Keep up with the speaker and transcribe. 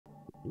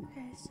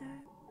Okay, so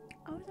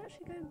I was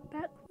actually going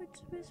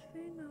backwards with this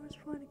thing. I was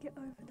trying to get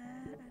over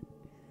there, and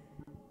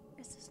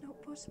it's just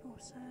not possible.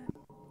 So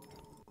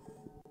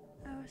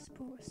our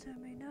support was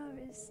telling me, no,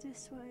 it's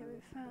this way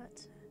with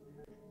that.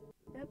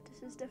 Yep,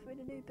 this is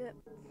definitely the new bit.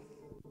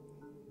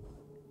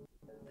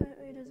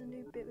 Apparently, there's a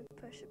new bit with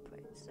pressure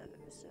plates,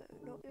 so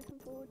not looking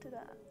forward to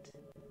that.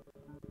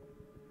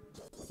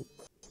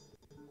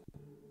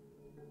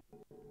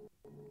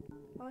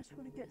 I just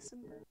want to get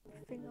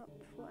something up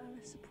for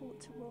our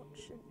support to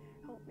watch and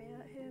help me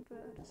out here,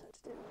 but I just had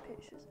to do the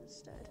pictures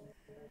instead.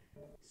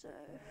 So,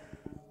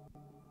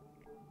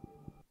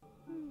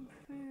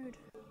 food.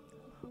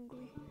 I'm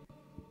hungry.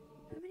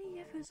 How many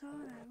yeffers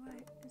are there?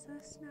 Wait, is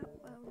there snout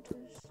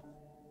mounters?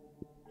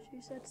 She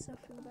said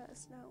something about a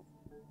snout.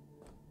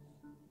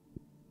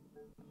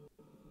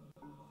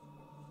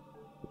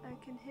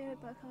 I can hear it,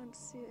 but I can't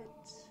see it.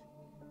 It's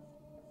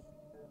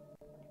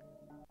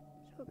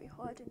probably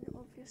hiding in an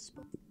obvious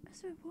spot.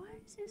 So why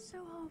is it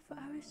so hard for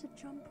Alice to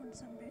jump on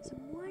some bits,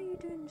 and why are you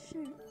doing the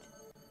shoot?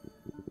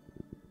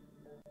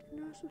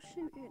 Didn't I also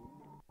shoot in?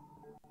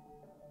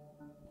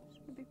 It's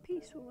gonna be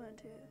peaceful around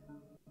here.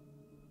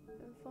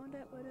 And find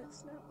out where that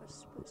snout was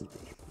supposed to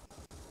be.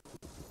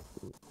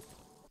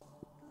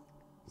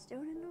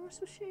 Still didn't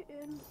also shoot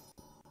in.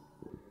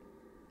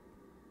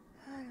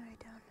 Anyway,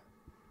 done.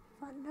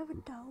 Find another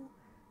doll,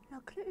 and I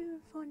couldn't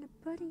even find the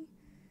bloody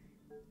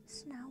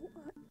snout.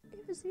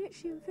 It was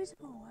literally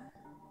invisible.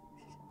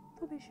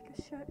 Probably should have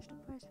searched the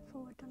place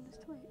before I'd done the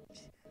switch.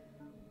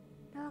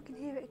 Now I can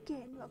hear it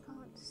again, but I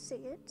can't see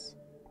it.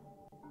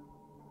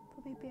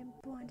 Probably being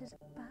blind as a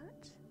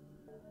bat.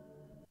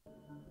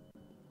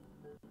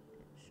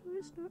 Sure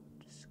it's not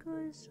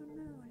disguised or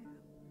no either.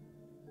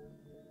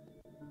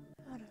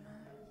 I don't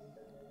know.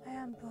 I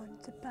am blind,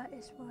 the bat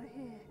is right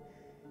here.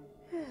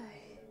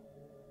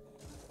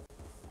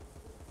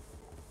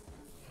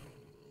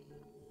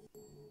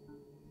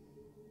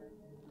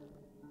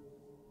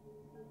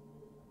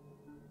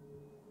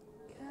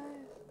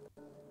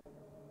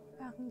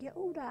 I can get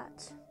all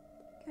that.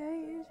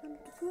 Okay, here's one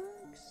of the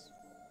flags.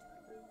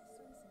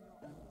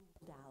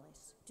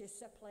 Alice,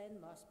 discipline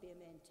must be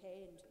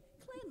maintained.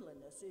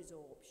 Cleanliness is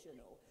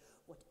optional.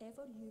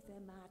 Whatever you've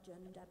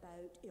imagined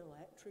about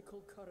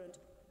electrical current,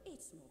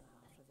 it's not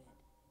half of it.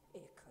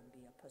 It can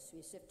be a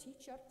persuasive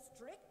teacher,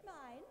 strict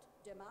mind,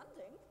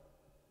 demanding.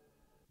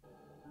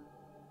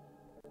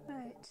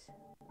 Right.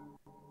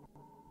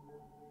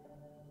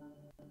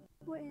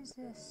 What is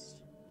this?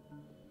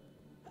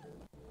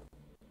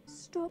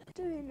 Stop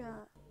doing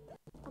that.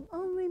 I'm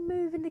only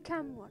moving the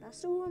camera,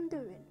 that's all I'm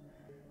doing.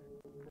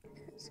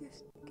 Let's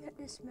just get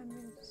this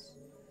memories.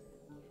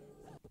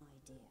 My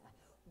dear,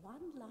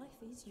 one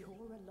life is your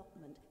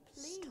allotment.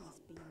 Please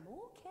be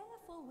more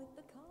careful with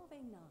the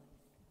carving knife.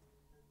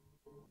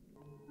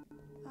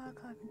 I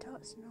can't even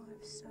touch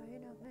knives, so you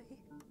know me.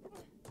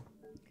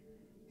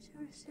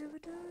 Shall we see what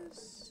it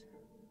does?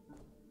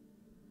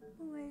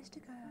 More ways to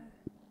go.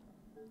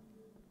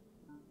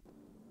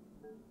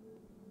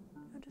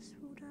 I'll just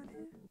fall down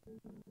here.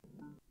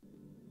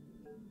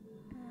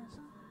 Yes.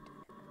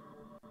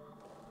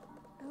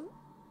 Oh.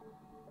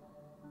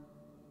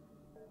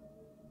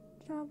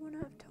 Did I run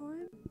out of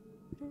time?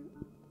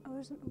 I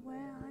wasn't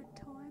aware I had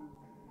time.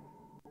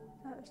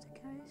 That was the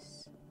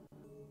case.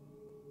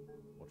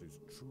 What is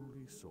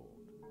truly sought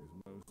is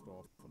most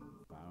often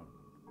found,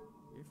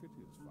 if it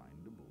is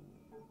findable.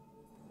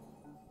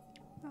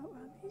 Right,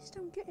 well, at least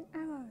I'm getting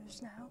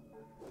arrows now.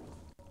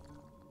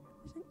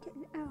 I wasn't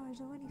getting arrows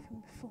or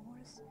anything before.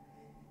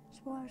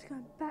 That's why I was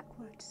going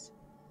backwards.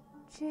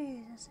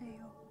 Jesus,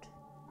 old.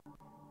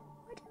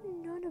 Why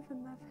did none of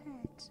them have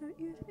heads? So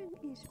you'd think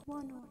at least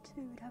one or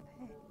two would have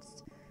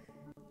heads.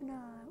 No,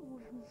 all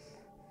of them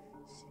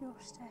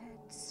lost their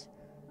heads.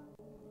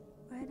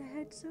 Where the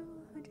heads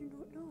are, I do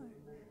not know.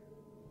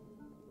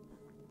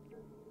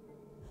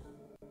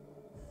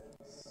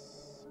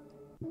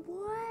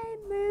 Why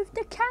move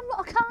the camera?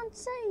 I can't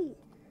see!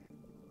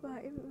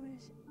 Right, it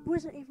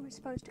wasn't even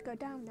supposed to go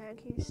down there.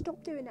 Can you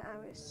stop doing it,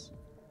 Aris?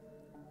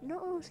 I'm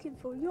not asking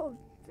for a lot of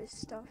this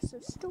stuff, so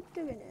stop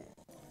doing it.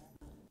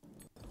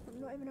 I'm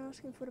not even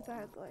asking for the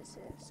bad guys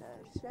here, so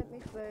just let me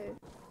through.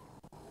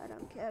 I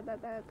don't care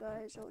about bad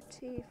guys or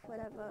teeth,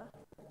 whatever.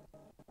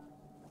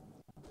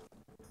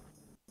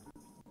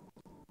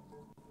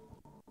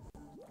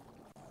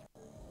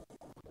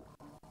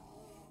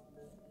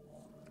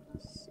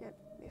 Just let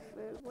me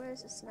through.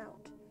 Where's the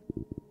snout?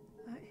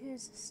 Right,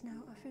 here's the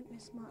snout. I think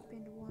this might be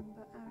the one,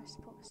 but Aris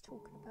was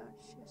talking about.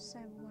 She was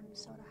saying one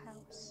inside a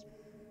house.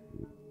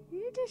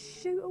 You just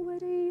shoot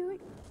already.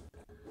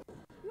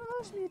 You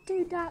asked me to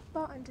do that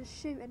button to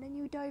shoot, and then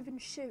you dive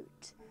and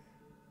shoot.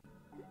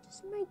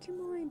 Just make your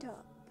mind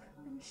up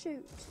and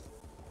shoot.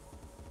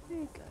 There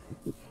you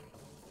go.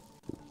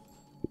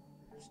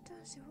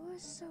 Stacy, why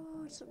is it so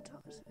hard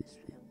sometimes with this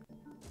film?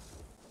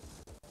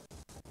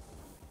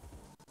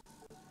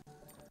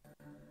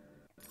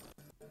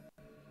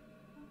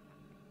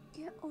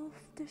 Get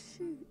off the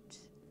shoot.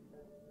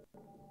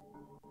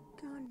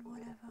 Gun,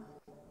 whatever.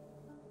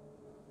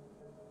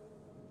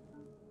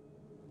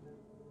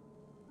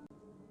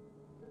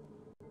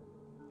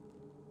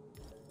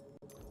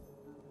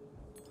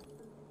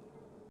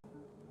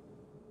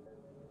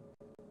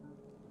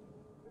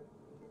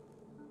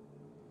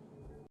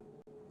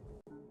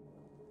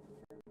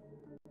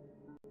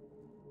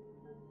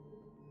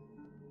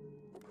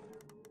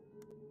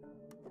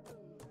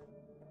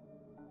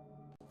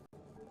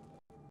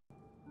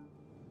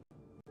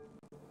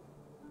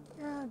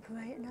 Oh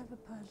great, another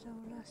puzzle,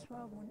 that's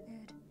what I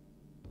wanted.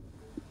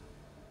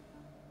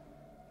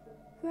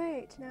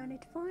 Great, now I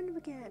need to find them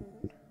again.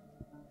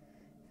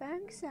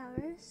 Thanks,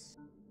 Alice.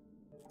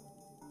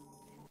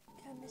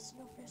 Okay, I'm missing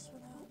off this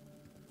one out.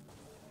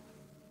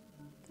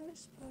 Don't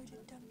explode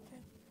it, dumb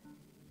thing.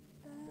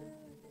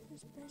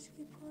 This is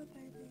basically Cry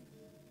Baby.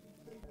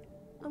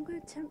 I'm going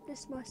to attempt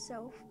this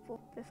myself, but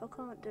if I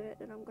can't do it,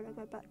 then I'm going to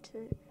go back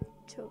to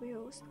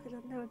tutorials because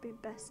I've never been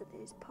best at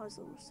these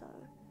puzzles, so...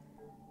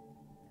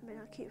 I mean,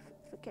 I keep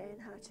forgetting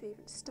how to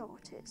even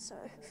start it, so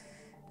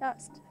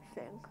that's the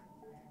thing.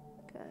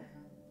 Okay.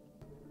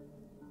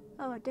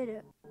 Oh, I did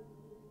it.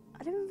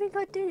 I didn't think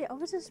I did it. I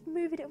was just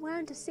moving it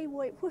around to see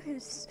what it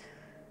was.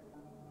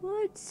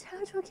 What?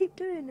 How do I keep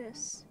doing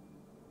this?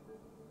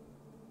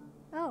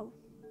 Oh,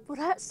 well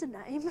that's the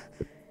name.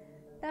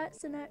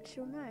 That's an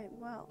actual name.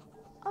 Wow.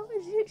 I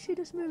was literally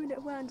just moving it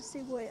around to see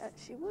what it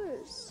actually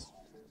was.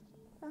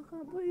 I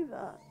can't believe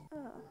that.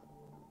 Oh.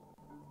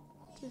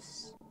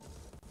 Just...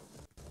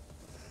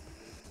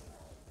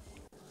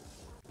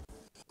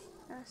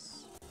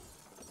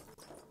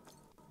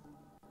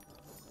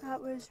 That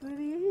was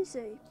really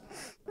easy.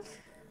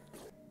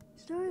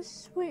 So those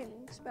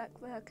swings back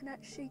there can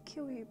actually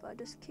kill you by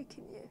just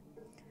kicking you.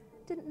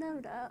 Didn't know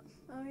that.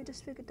 I only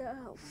just figured that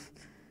out.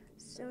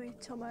 So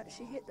Tom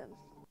actually hit them.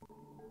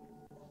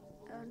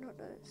 Not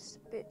those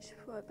bitch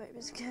Cry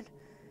Babies again.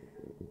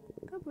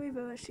 Can't believe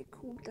I actually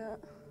called that.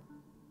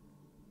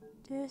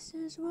 This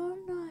is what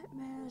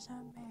nightmares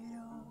are made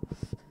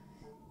of.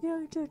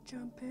 You're just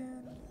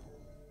jumping.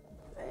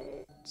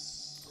 Wait.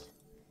 Just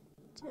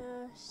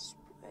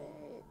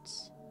wait.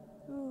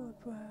 Oh, a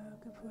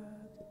plug.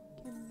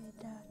 Give me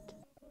that.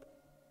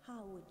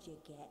 How would you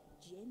get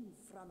gin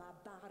from a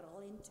barrel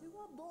into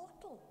a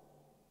bottle?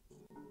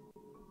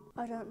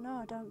 I don't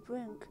know, I don't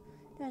drink.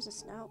 There's a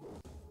snout.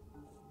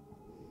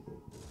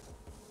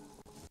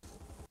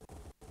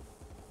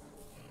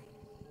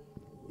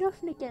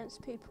 Nothing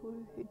against people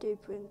who do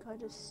drink, I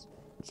just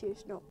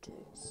choose not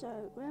to.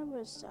 So, where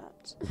was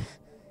that?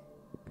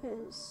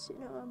 Because, you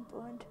know, I'm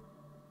blind.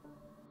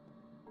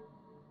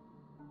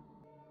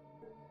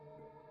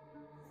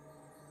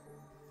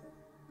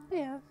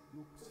 Yeah.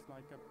 Looks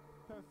like a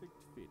perfect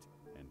fit,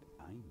 and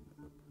I'm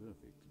a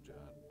perfect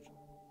judge.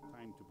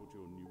 Time to put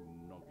your new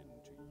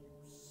noggin to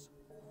use.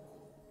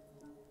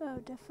 Oh,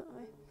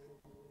 definitely.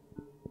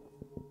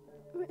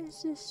 What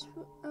is this?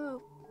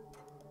 Oh.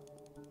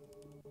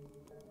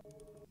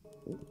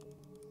 I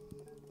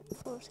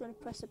thought I was going to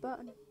press a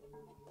button.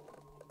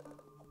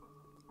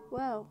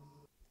 Well, I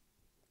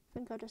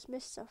think I just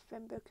missed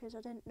something because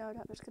I didn't know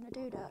that was going to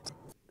do that.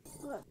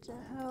 What the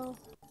hell?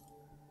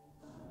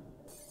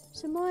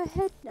 So my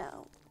head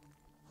now.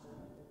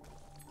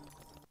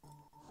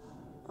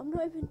 I'm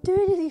not even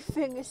doing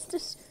anything, it's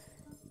just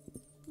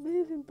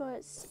moving by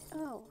its...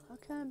 Oh, I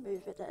can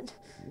move it then.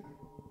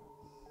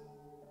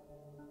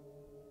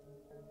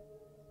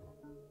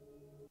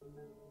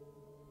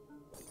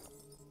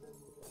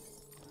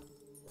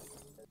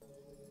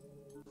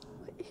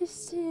 What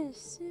is this?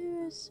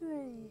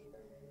 Seriously?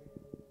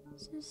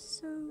 This is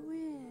so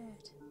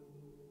weird.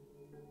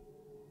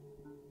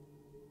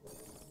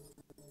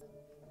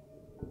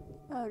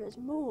 Oh, there's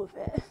more of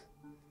it.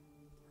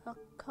 I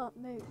can't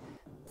move.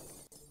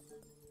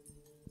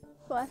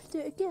 But I have to do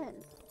it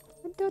again.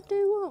 What did I do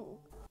wrong?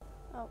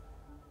 Oh.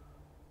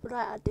 Well,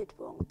 that I did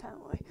wrong,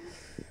 apparently.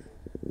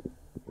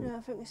 No, I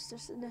think it's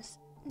just the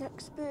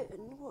next bit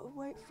and we've got to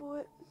wait for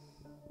it.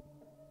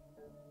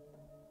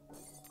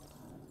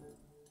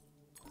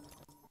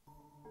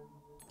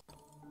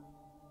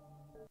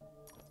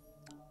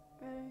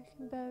 I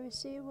can barely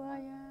see where I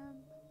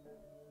am.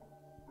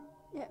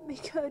 Let me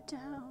go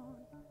down.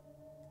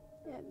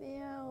 Let me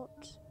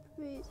out.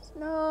 Please.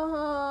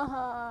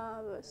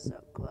 No, we're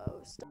so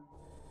close.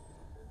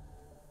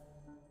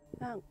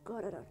 Thank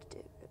God I don't have to do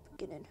it at the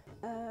beginning.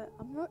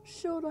 I'm not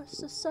sure that's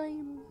the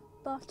same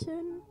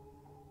button.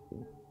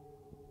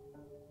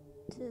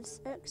 This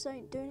X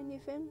ain't doing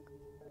anything.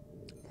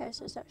 Okay,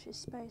 so it's actually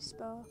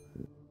spacebar.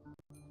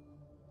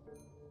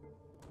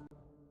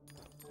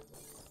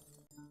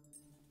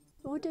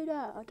 We'll do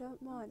that, I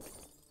don't mind.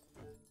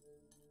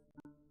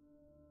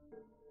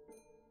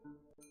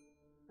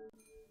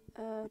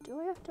 Do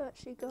I have to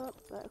actually go up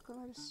there? Can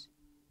I just...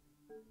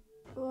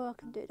 Oh, I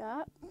can do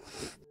that.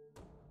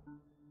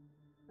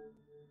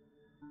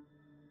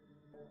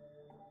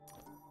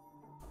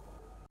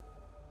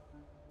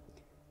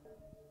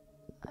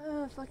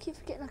 If I keep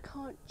forgetting I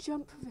can't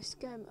jump for this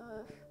game,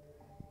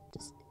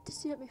 just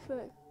let me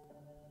through.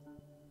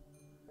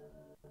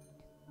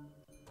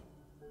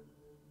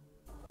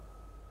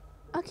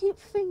 I keep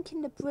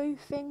thinking the blue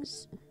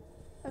things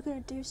are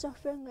gonna do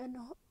something and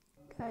not.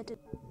 Okay, I did.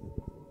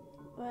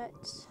 Right.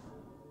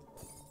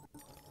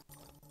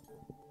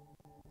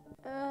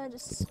 I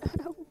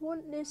don't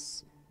want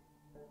this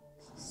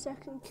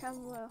second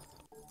camera.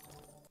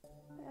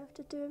 I have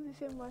to do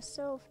everything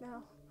myself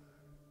now.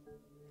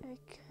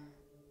 Like,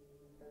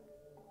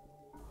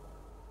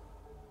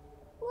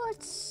 what?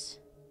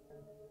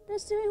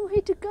 There's the only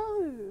way to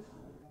go.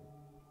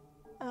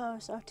 Oh,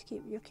 so I have to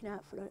keep looking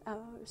out for the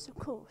arrows, of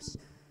course.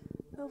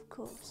 Of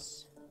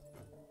course.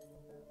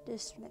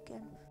 This one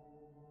again.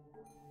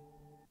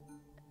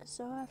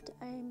 So I have to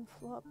aim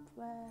for up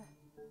there.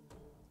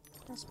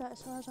 That's about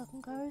as far as I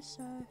can go,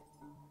 so...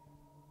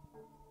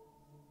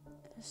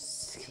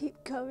 Just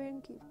keep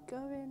going, keep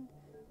going.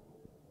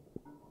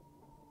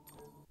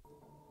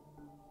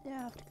 Yeah,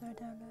 I have to go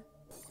down there.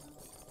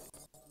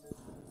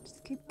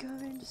 Just keep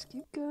going, just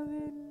keep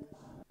going.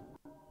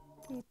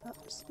 Keep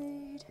up the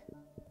speed.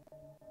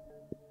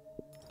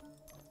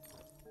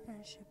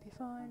 And it should be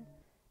fine.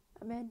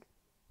 I'm in.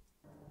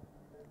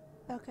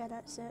 Okay,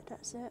 that's it,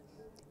 that's it.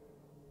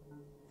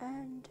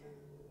 And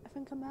I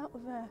think I'm out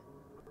of there.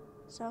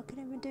 So I can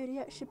even do the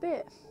extra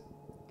bit.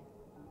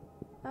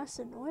 That's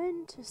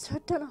annoying, just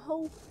I'd done a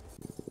whole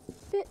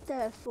bit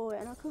there for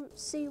it and I couldn't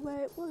see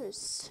where it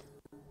was.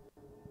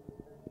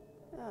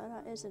 Oh,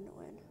 that is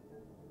annoying.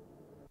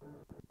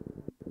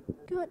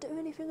 Can't do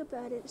anything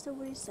about it, it's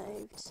already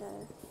saved, so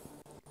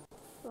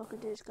what I can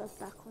do is go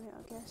back on it,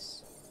 I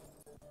guess.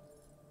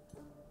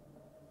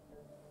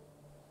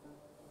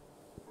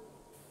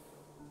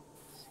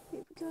 Let's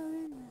keep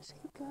going, let's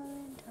keep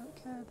going, don't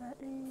care about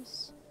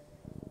these.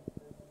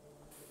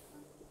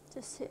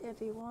 Just hit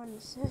every one,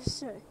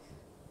 so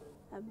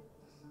I'm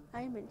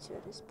aiming to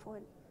at this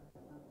point.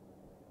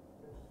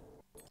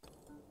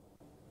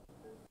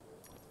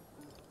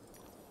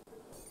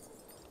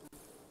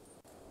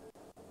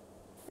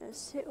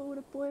 Let's hit all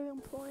the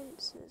boiling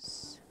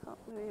points, can't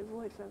really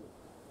avoid them.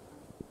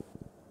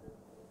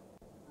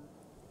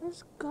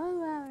 Let's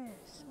go,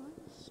 Alice. Why are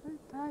you so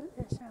bad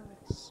at this,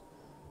 Alice?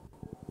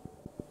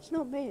 It's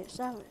not me, it's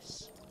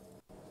Alice.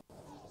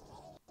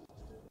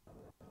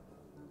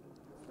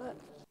 But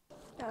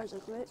that was a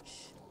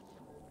glitch.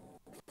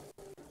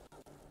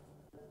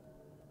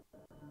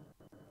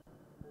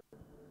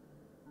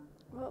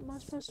 What am I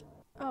supposed to...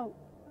 Oh,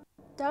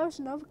 that was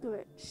another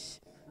glitch.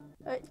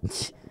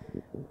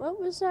 What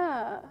was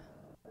that?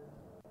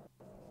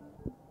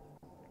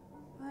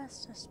 Well,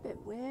 that's just a bit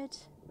weird.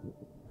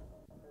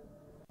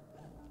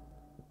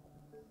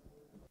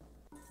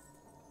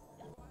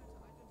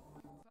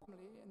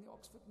 Family in the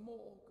Oxford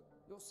morgue.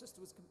 Your sister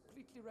was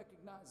completely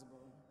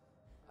recognizable.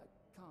 I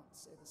can't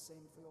say the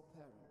same for your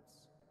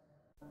parents.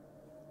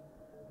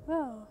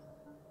 Well,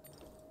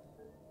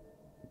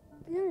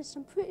 to be honest,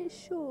 I'm pretty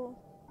sure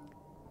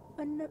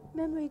when the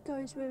memory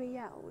goes really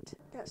loud,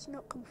 that's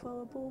not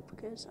controllable,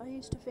 because I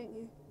used to think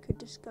you could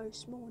just go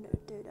small and it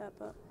would do that,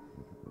 but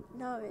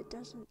no, it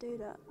doesn't do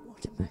that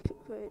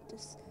automatically. It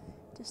just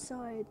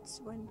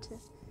decides when to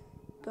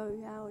go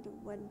loud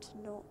and when to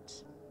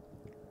not,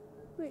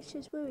 which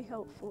is really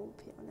helpful,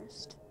 to be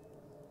honest.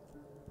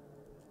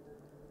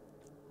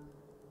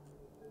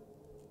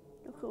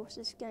 Of course,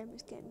 this game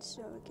is getting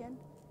slow again,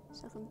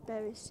 so I can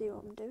barely see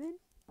what I'm doing.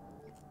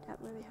 That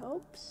really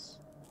helps.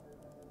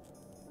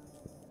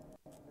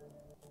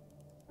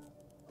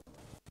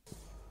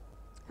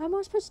 How am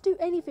I supposed to do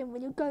anything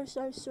when you go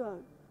so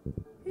slow?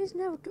 There's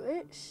no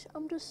glitch.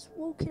 I'm just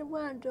walking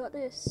around like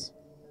this.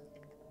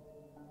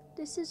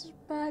 This is as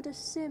bad as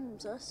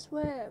Sims, I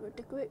swear, with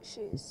the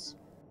glitches.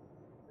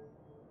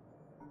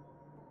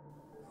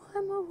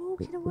 Why am I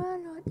walking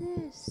around like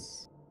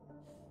this?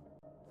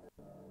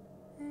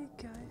 There you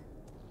go.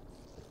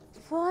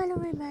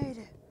 Finally made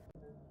it.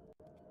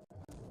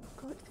 I've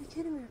got to be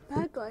kidding me.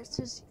 Bad guys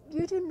says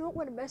you do not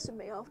want to mess with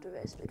me after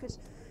this, because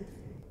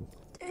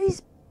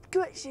these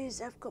glitches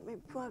have got me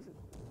private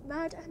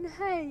mad, and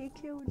hey, you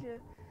killed you.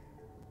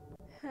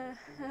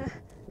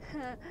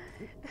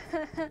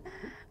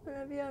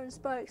 One of your own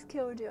spikes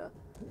killed you.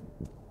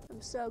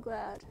 I'm so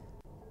glad.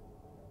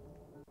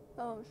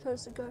 Oh, I'm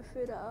supposed to go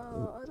through that.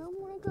 Oh, I don't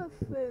want to go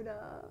through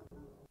that.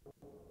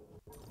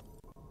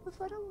 What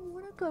if I don't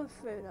want to go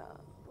through that?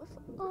 What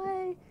if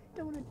I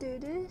don't want to do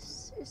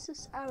this? It's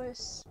just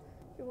Alice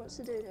who wants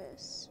to do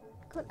this.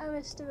 Can't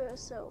Alice do it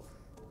herself?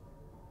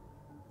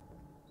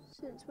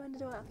 Since when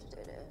did I have to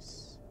do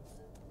this?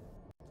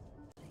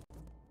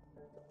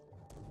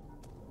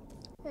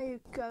 There you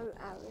go,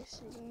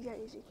 Alice. You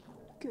lazy.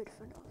 Good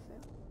for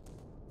nothing.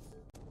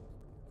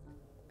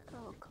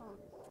 Oh, I can't.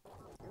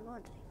 Never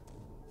mind.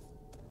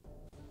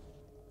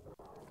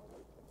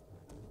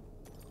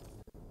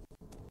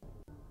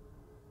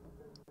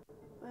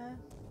 Where?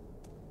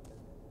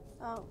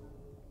 Oh.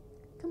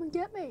 Come and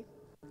get me.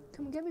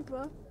 Come and get me,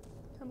 bro.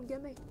 Come and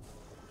get me.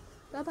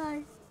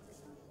 Bye-bye.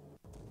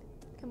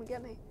 Come and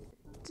get me.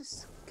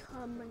 Just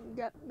come and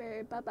get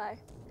me. Bye-bye.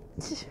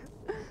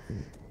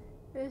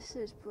 This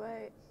is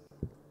great.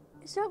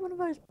 Is that one of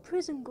those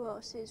prison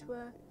glasses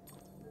where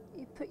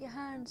you put your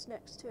hands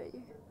next to it?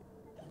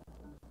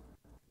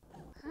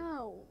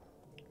 How?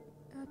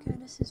 Okay,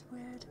 this is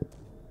weird.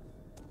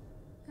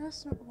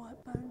 That's not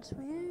white bones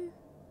for you.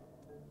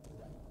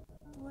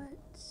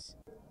 What?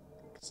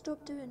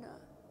 Stop doing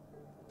that.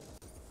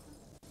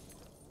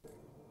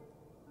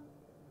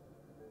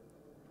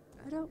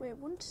 I don't really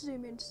want to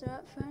zoom into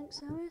that,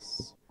 thanks,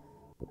 Alice.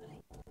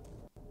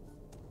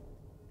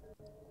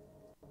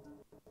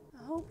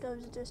 I hope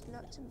those are just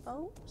nuts and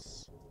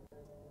bolts.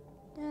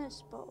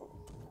 Yes, Bob.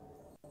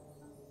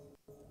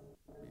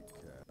 Be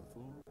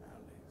careful,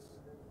 Alice.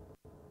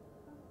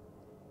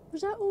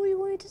 Was that all you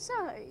wanted to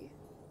say?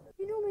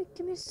 You normally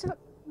give me such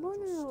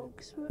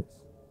monologues.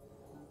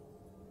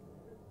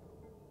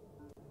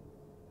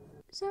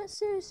 Is that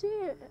seriously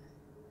it?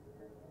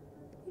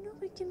 You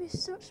normally give me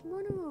such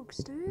monologues,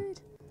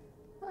 dude.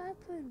 What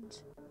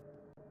happened?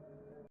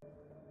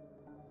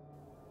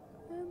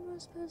 Where am I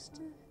supposed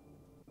to...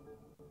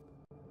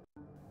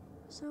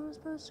 So I'm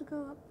supposed to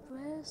go up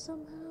there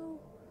somehow?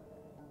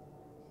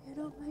 You're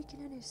not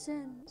making any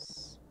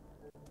sense.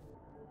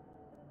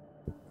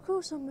 Of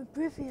course I'm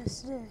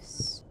oblivious to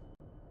this.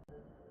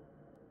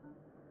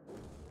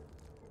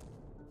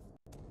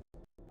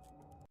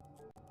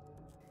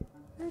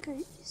 Okay,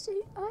 you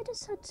see, I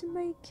just had to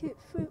make it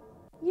through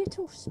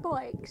little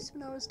spikes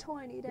when I was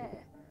tiny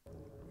there.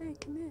 Hey,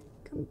 come here.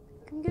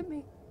 Come get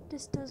me.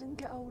 This doesn't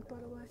get old, by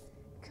the way.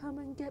 Come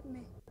and get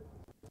me.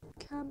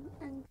 Come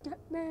and get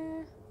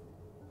me.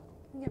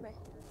 Come get me.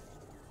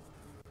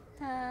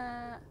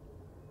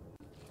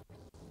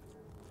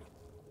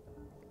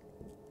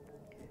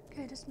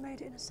 Okay, just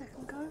made it in a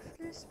second go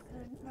for this because I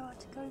didn't know how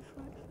to go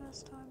for it the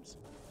first times.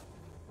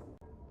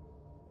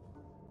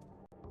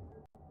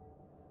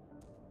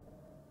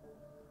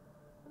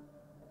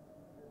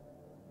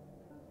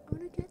 I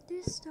want to get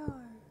this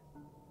though.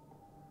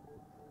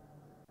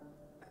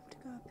 I have to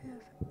go up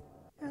here.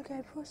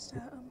 Okay, pause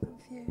that. I'm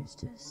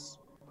confused.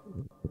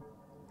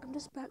 I'm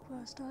just back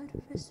where I started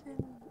with this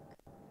thing.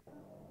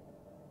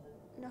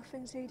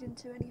 Nothing's leading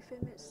to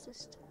anything. It's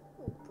just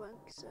all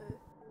blank. So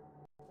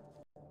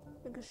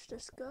I think I should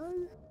just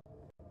go.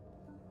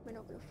 We're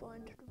not going to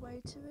find a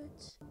way to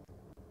it.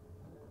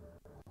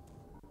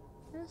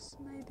 Yes,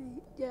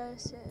 maybe.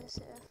 Yes.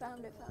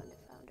 Found it.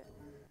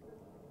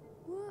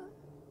 What?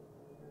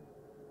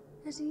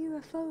 There's a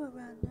UFO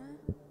around there.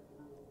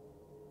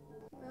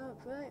 Oh,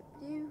 right.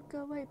 You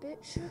go away,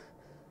 bitch.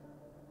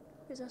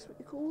 Because that's what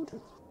you're called.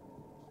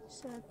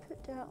 So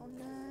put that on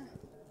there.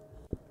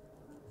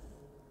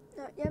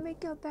 No, let me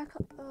go back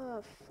up.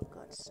 Oh, for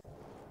God's sake.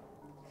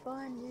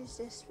 Fine, use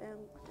this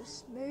thing.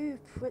 Just move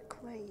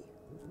quickly.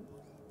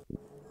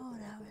 Oh,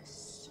 that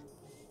was...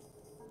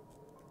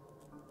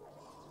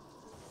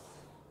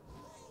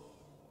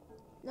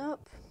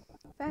 Nope.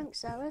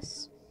 Thanks,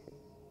 Alice.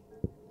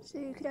 So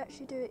you could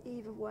actually do it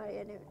either way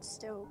and it would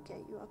still get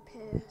you up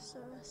here, so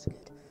that's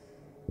good.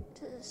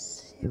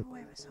 Just either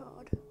way was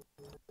hard.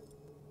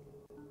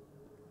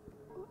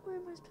 Where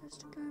am I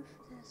supposed to go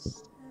for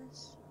this?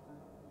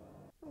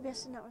 I'm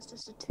guessing that was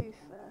just a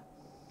tooth there.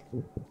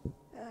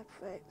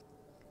 Wait.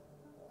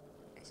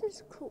 This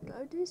is cool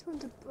though, these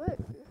ones are blue.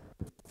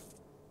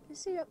 You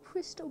see that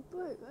crystal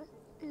blue? That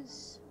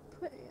is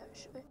pretty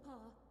actually.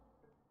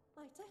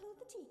 Might I hold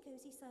the tea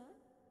cosy, sir?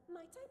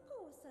 Might I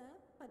pour, sir?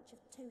 Bunch of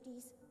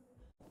toadies.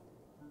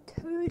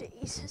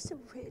 Toadies? That's a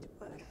weird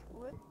word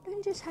for it. Don't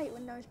you just hate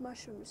when those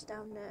mushrooms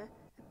down there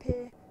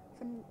appear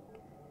from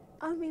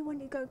only when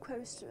you go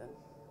close to them?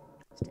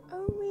 It's the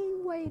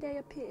only way they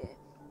appear.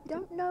 You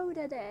don't know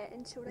they're there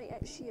until they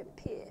actually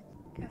appear.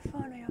 Okay,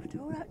 finally, after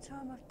all that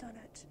time I've done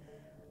it.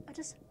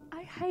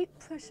 I hate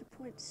pressure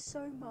points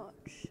so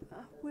much.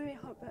 I really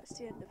hope that's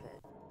the end of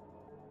it.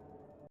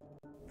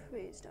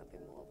 Please don't be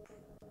more.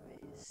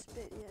 Please,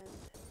 be the end.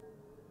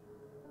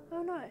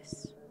 Oh,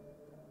 nice.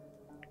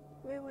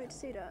 Really wanted to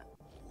see that.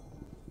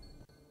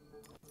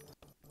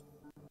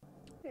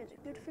 Yeah, it's a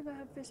good thing I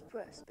have this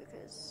press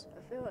because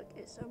I feel like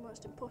it's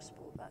almost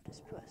impossible without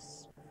this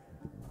press.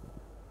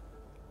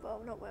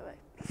 Well, not where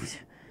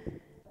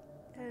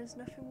There's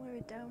nothing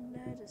really down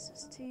there, there's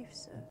just teeth,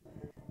 so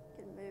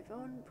I can move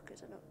on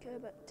because I don't care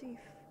about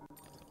teeth.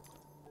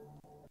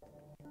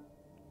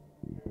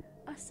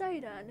 I say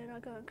that and then I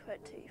go and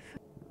collect teeth.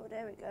 Oh,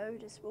 there we go,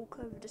 just walk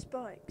over the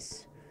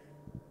spikes.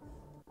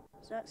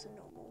 So that's a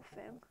normal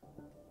thing.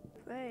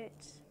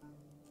 Great.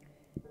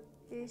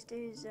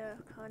 These are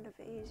kind of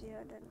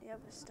easier than the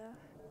other stuff.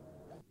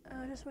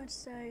 I just want to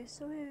say,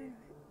 sorry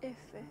if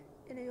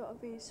in a lot of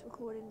these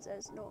recordings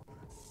there's not,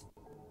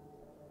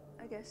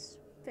 I guess,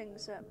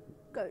 things that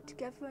go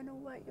together and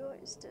all that.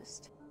 It's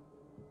just,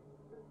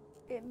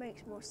 it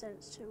makes more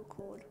sense to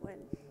record when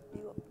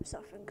you got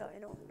something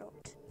going on,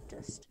 not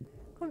just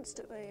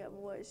constantly,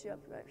 otherwise you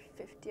have like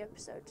 50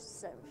 episodes,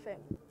 the same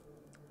thing.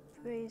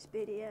 Please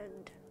be the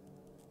end.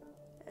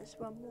 There's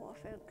one more,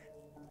 I think.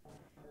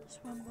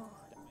 Just one more.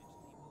 Feed on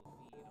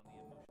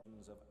the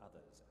emotions of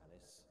others,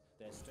 Alice,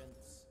 their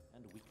strengths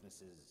and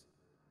weaknesses.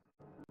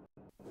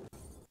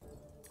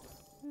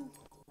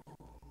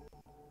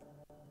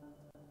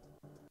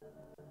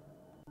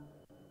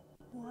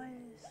 Why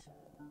is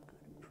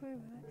improve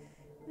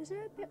it? Was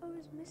there a bit I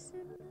was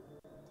missing?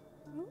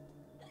 Oh,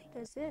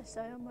 there's this.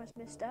 I almost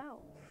missed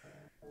out.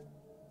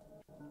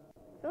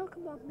 I feel like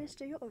I've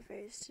missed a lot of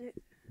these. I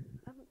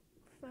haven't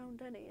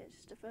found any.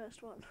 It's the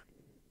first one.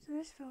 So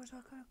this feels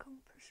like an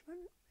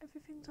accomplishment.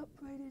 Everything's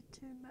upgraded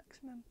to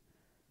maximum.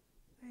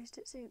 At least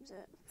it seems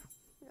it.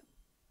 Yeah,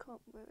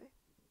 can't really.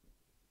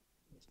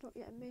 It's not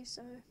yet me,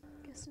 so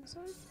guessing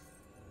so.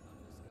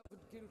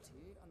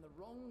 Guilty and the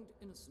wronged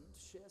innocent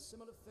share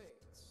similar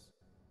fates.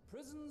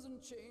 Prisons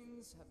and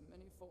chains have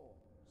many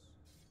forms.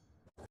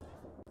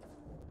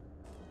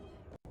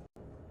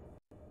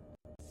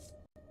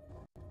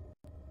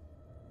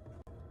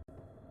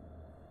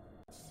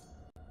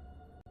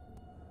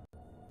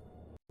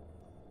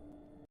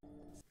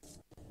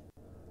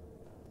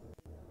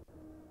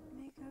 Let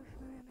me go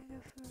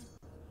through.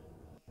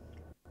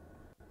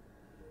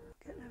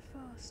 Get there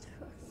fast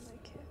if I can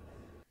make it.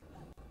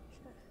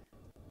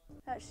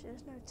 Actually,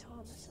 there's no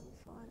timer, so I'm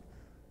fine.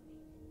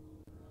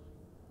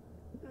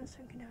 I was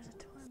thinking there was a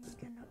timer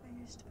again, like there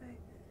used to be.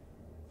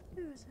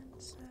 There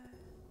isn't, so...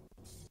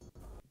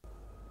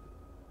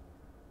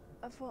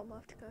 I thought I might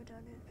have to go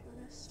down here, to be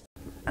honest.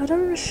 I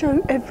don't want to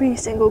show every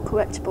single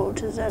collectible,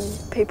 because then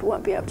people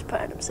won't be able to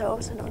play it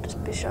themselves, and I'll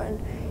just be showing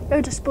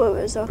loads of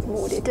spoilers like I'm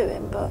already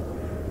doing, but...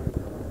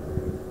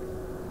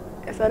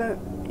 if I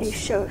don't, you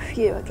show a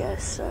few, I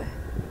guess, so...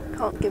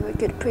 can't give a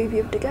good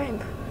preview of the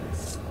game.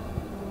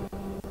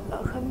 I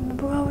can't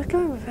remember where I was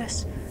going with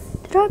this.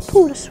 Did I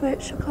pull the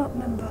switch? I can't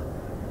remember.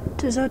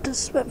 Because I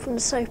just went from the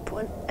save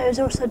point. There was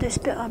also this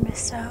bit I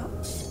missed out,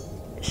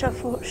 which I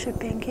thought should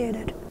be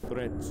included.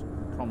 Threats,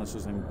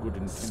 promises and good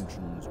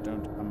intentions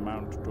don't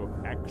amount to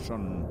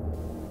action.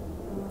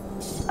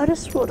 I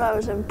just thought that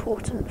was an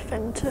important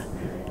thing to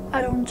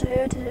add on to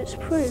here to its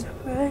proof,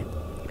 right?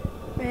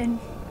 I mean,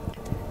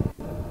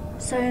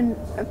 saying,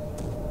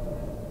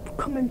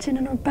 commenting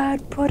on a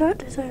bad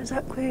product isn't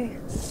exactly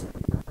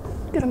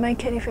going to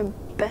make anything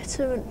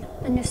better,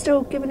 and you're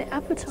still giving it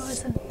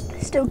advertising,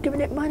 still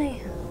giving it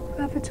money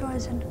for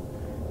advertising.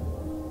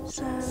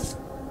 So,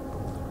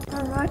 I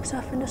don't like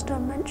something, just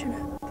don't mention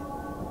it.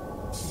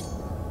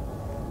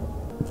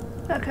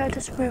 Okay, I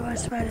just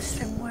realised where this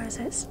thing was.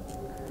 It's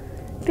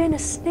being a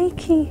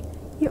sneaky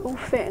little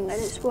thing,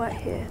 and it's right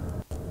here.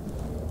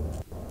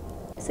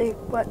 See,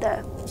 right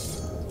there.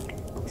 It's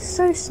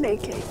so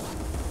sneaky.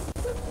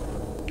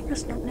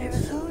 That's not near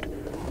as hard.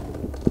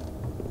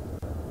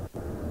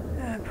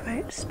 Oh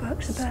great,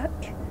 sparks are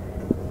back.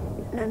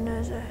 And then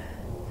there's a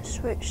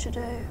switch to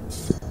do.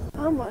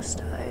 I almost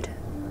died.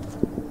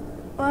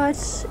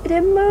 What? It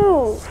didn't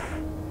move!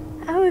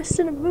 How is it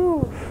didn't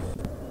move?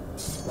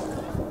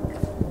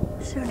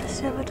 Soon as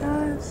it ever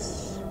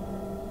does.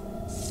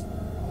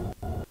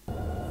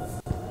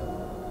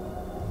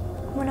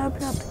 Come on,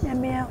 open up and get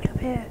me out of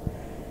here.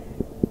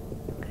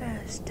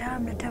 Because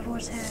damn, the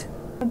devil's here.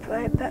 I'll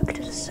put it back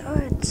to the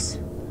sides.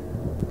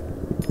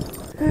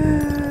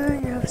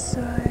 You have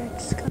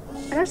sides.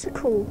 And that's a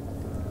cool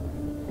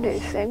new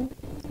thing.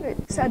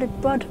 It's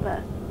added blood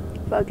there.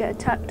 If I get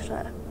attacked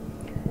there.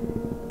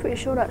 Pretty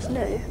sure that's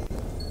new.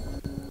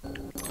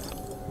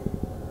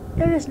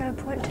 There is no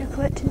point to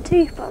collecting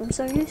teeth, but I'm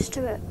so used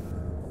to it.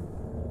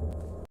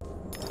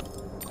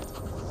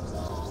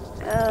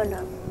 Oh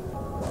no.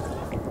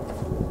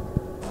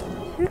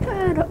 Look at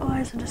how the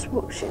eyes are just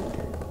watching.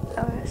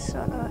 Oh, it's so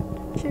like,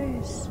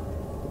 jeez.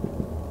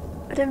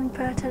 I didn't even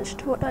pay attention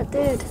to what that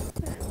did.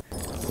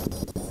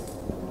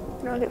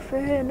 Can I get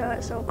through here? No,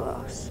 it's all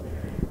glass.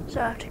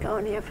 So I have to go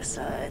on the other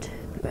side.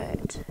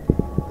 Great.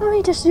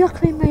 I just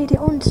luckily made it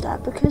onto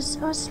that because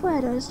I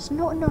swear there's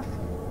not enough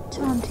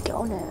time to get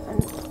on it,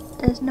 and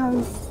there's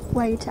no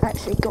way to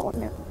actually get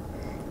on it.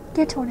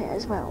 Get on it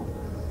as well.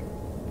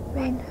 I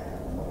mean,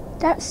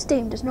 that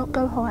steam does not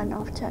go high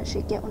enough to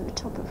actually get on the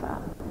top of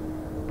that.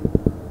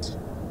 It's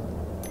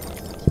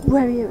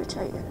very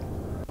irritating.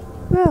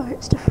 Well,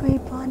 it's the 3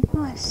 blind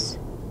mice.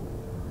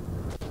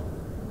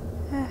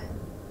 No.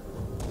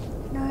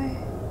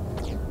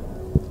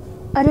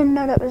 I didn't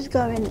know that was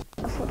going.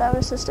 I thought that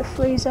was just a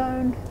free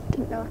zone.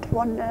 Didn't know what to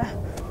run there.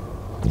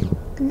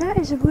 And that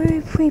is a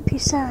really creepy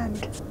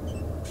sound.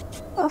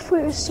 I thought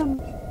it was some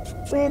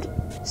weird,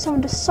 some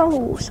of the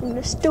souls from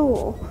this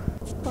door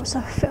or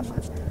something.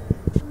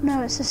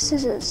 No, it's the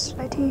scissors.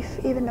 My teeth,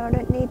 even though I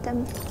don't need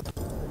them.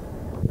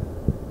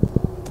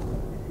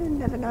 You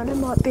never know, there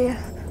might be a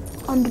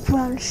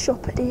underground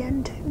shop at the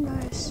end, who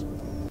knows.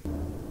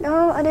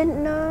 No, I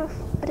didn't know.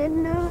 I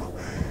didn't know.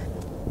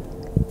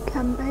 I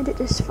haven't made it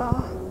this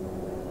far.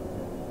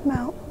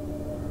 Well.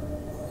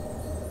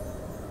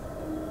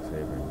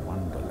 Saving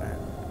Wonderland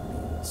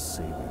means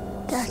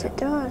saving That it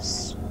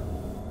does.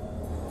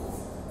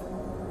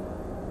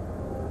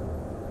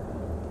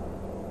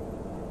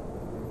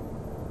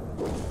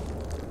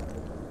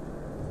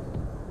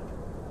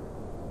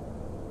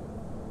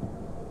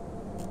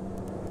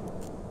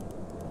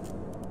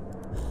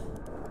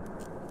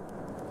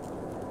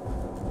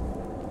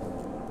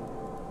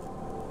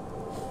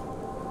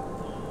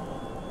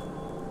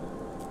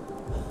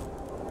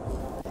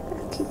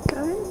 Keep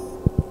going.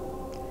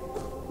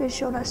 Pretty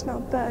sure that's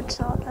not birds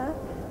out there.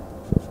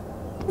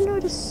 Didn't I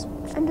just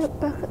end up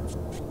back at...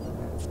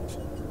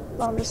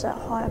 Well, I'm just at a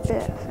higher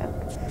bit, I think.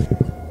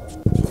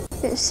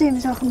 It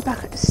seems like I'm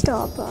back at the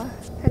start, but I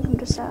think I'm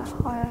just at a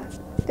higher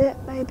bit,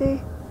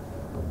 maybe.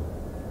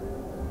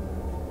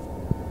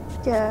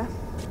 Yeah,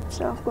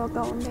 so I've got to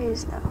go on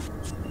these now.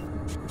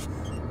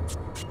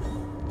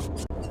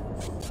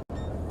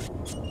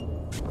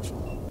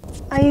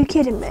 Are you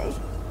kidding me?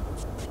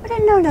 I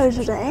didn't know those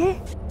were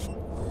there.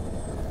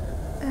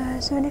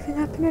 Is there anything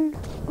happening?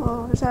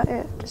 Or is that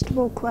it? Just a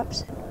wall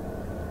collapsing?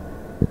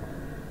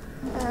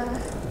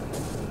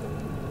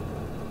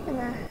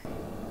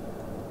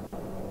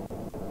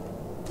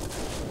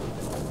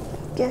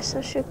 Guess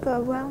I should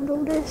go around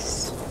all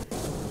this.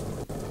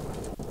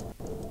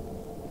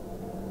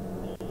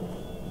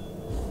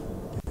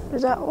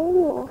 Is that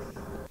all?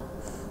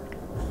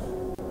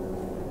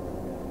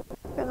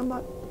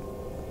 I'm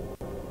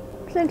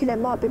thinking there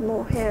might be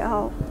more here.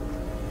 Oh.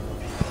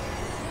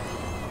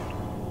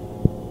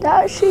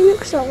 That actually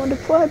looks like one of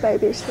the fly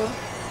babies for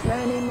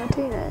Melanie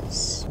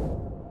Martinez.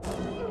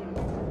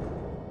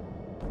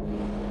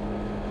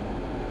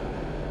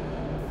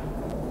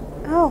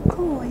 Oh,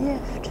 cool, a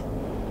gift.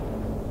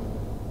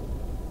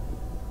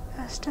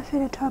 That's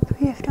definitely the type of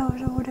gift I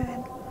was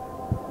ordering.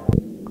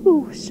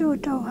 Ooh, still a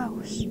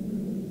dollhouse.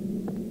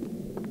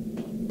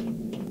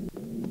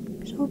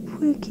 It's all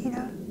freaky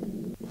though.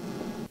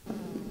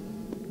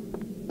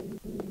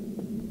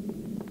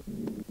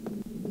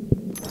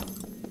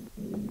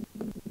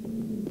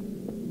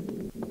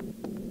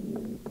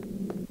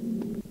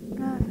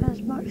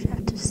 As much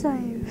left to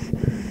save,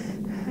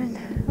 and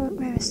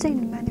we haven't seen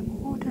them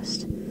anymore,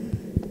 just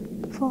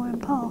foreign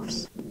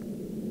paths.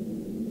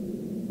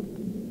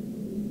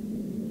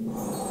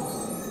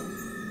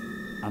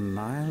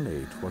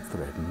 Annihilate what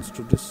threatens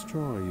to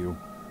destroy you.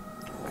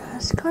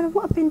 That's kind of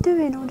what I've been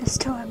doing all this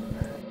time.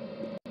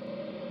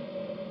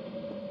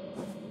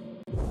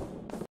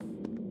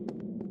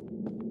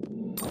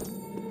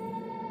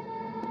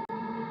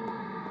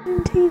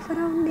 Teeth I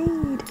don't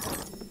need.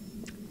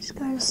 Just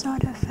go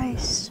inside her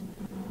face.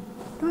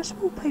 Nice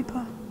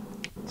wallpaper.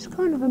 It's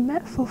kind of a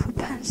metaphor for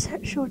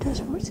pansexual,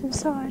 just what's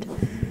inside.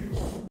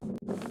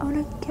 I want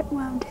to get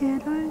round here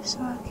though, so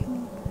I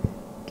can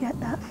get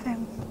that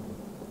thing.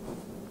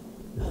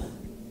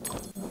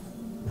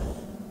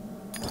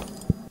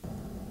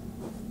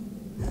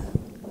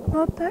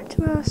 Right back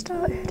to where I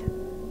started.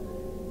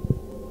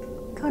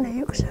 Kind of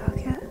looks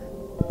like it.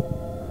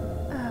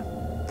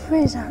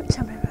 Please don't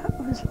tell me that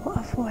was what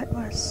I thought it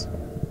was.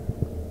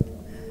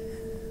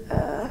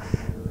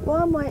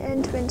 Why am I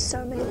entering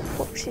so many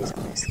watches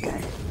on this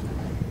game?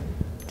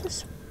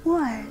 Just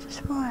why? Just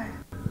why?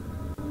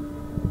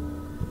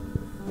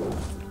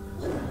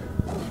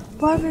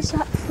 Why was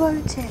that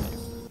floating?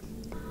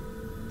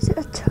 Is it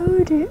a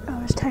toad?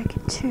 I was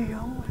taking too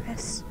long with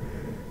this.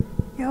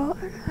 Yo,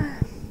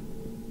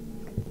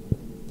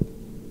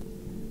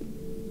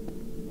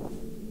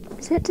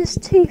 is it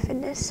just teeth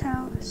in this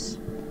house?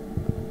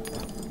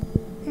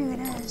 Here it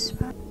is,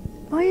 but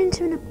am I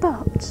entering a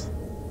butt?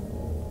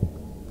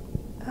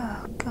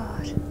 Oh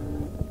god.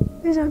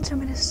 Please don't tell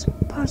me this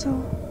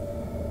puzzle.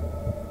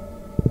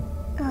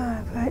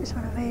 Oh, right, it's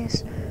one of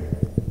these.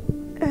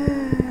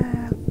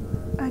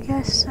 I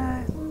guess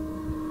so.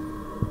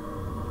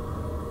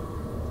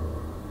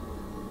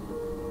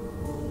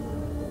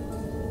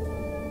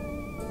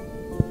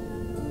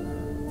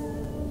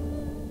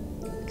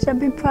 So I've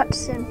been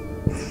practicing.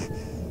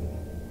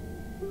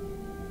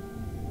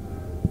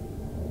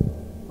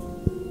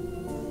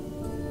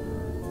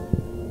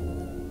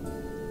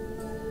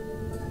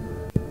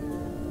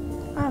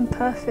 I'm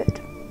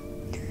perfect.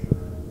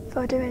 If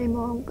I do any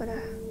more, I'm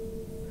gonna.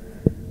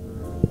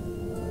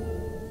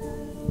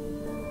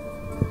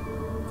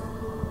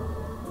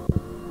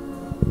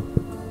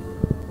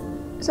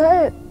 Is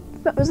that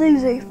it? That was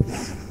easy.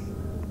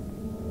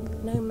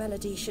 No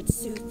melody should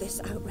soothe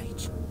this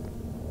outrage.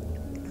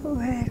 Not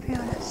really, to be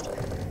honest.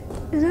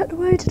 Is that the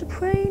way to the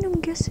plane? I'm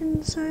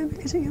guessing so,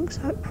 because it looks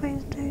like a plane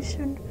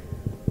station.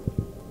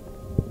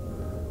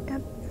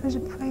 Yep, there's a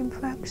plane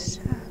tracks.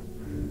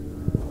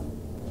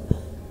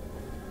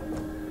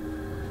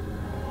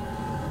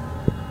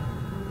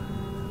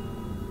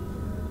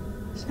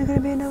 Is there going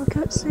to be another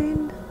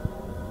cutscene?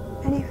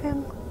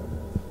 Anything?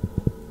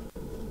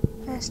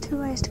 There's 2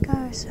 ways to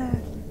go, so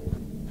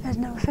there's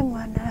another thing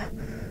right there.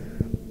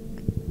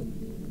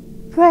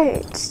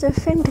 Right, the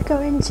thing to go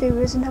into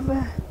is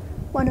another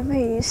one of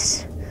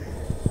these.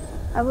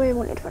 I really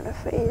wanted one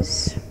of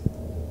these.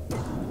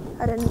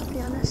 I didn't, to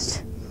be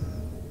honest.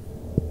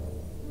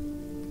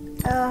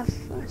 I'm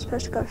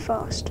supposed to go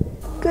fast.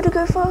 Gotta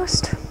go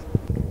fast.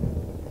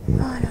 Oh,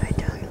 no, I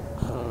don't.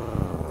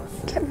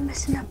 Kept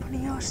messing up on the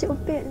last little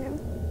bit and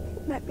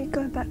it made me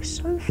go back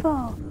so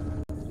far.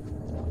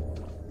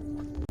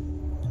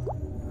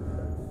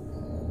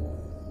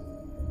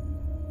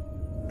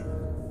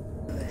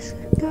 Let's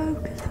go,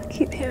 because I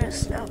keep hearing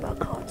snow,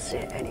 but I can't see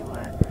it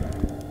anywhere.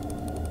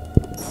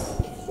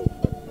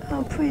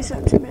 Oh, please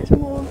don't tell me there's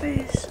more of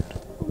these.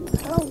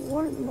 I don't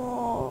want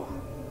more.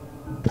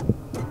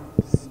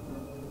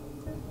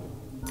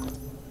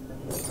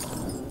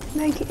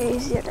 Make it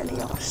easier than the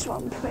last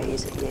one,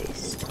 please, at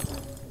least.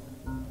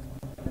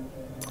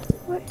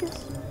 What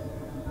is...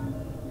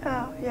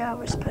 Oh, yeah,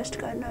 we're supposed to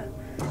go now.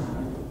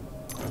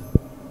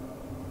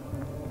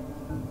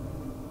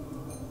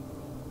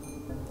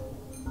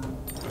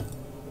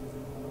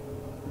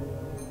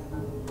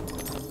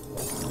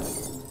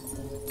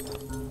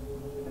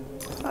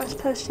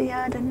 supposed to be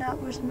adding that,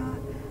 wasn't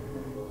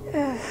I?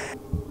 Ugh.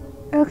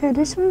 Okay,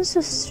 this one's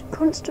just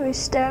constantly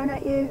staring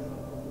at you.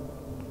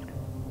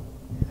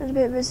 There's a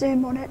bit of a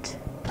zoom on it.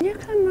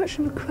 Look how much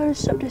of a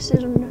close-up this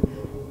is on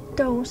the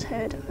doll's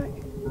head.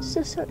 It's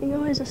just like the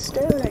eyes are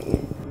staring at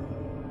you.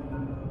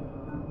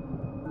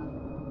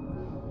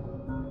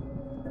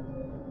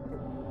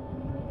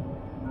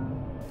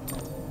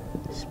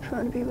 Just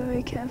trying to be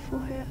very careful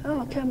here. Oh,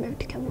 I can't move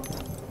the camera.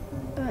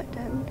 Right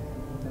then.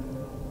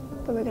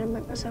 Probably gonna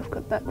make myself go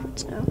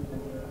backwards now.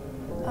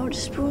 I'll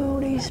destroy all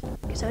these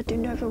because I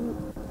never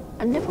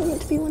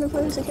want to be one of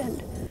those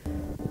again.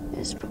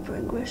 It's proper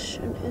English.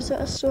 And is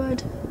that a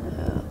side?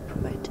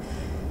 Right.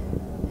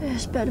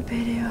 This better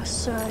be the other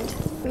side.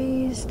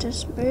 Please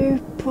just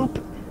move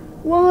proper.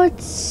 What?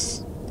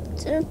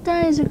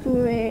 That is a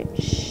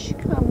glitch.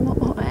 Come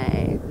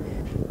on.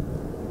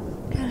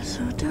 Get us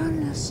all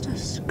done. Let's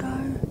just go.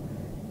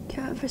 Get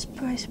out of this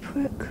place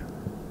quick.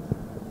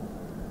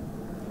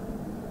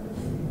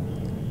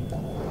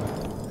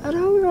 I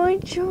don't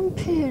like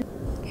jumping.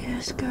 Yeah,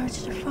 let's go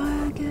to the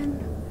fire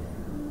again.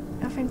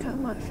 I think I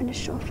might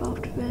finish off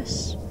after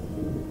this.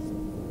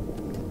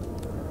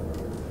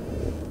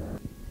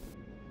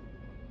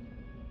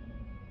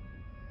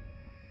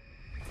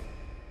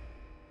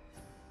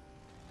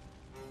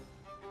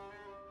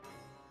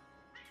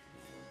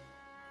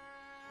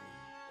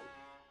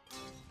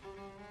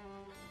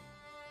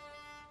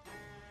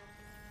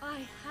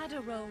 I had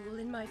a role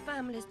in my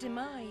family's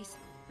demise,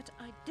 but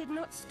I did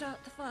not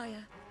start the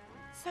fire.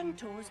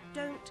 Centaurs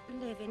don't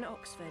live in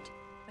Oxford,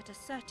 but a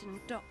certain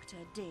doctor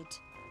did.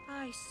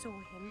 I saw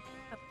him,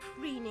 a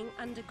preening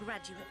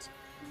undergraduate.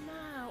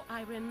 Now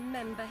I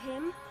remember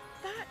him.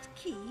 That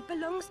key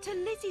belongs to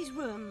Lizzie's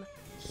room.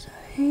 So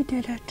he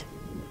did it.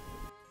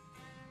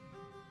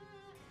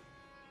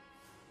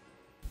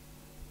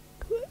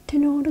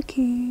 Collecting all the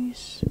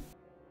keys.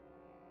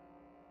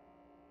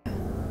 Go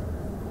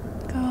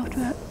after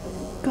that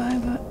guy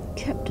that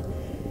kept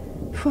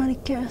trying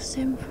to get us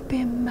in for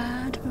being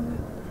mad when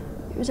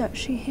it was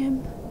actually him.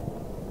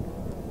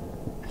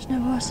 It was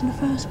never us in the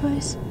first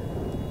place.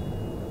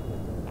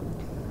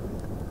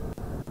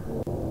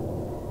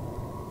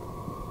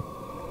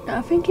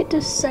 I think it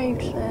just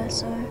saved there,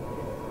 so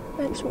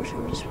thanks for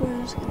watching. This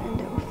was going to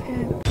end it off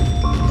here.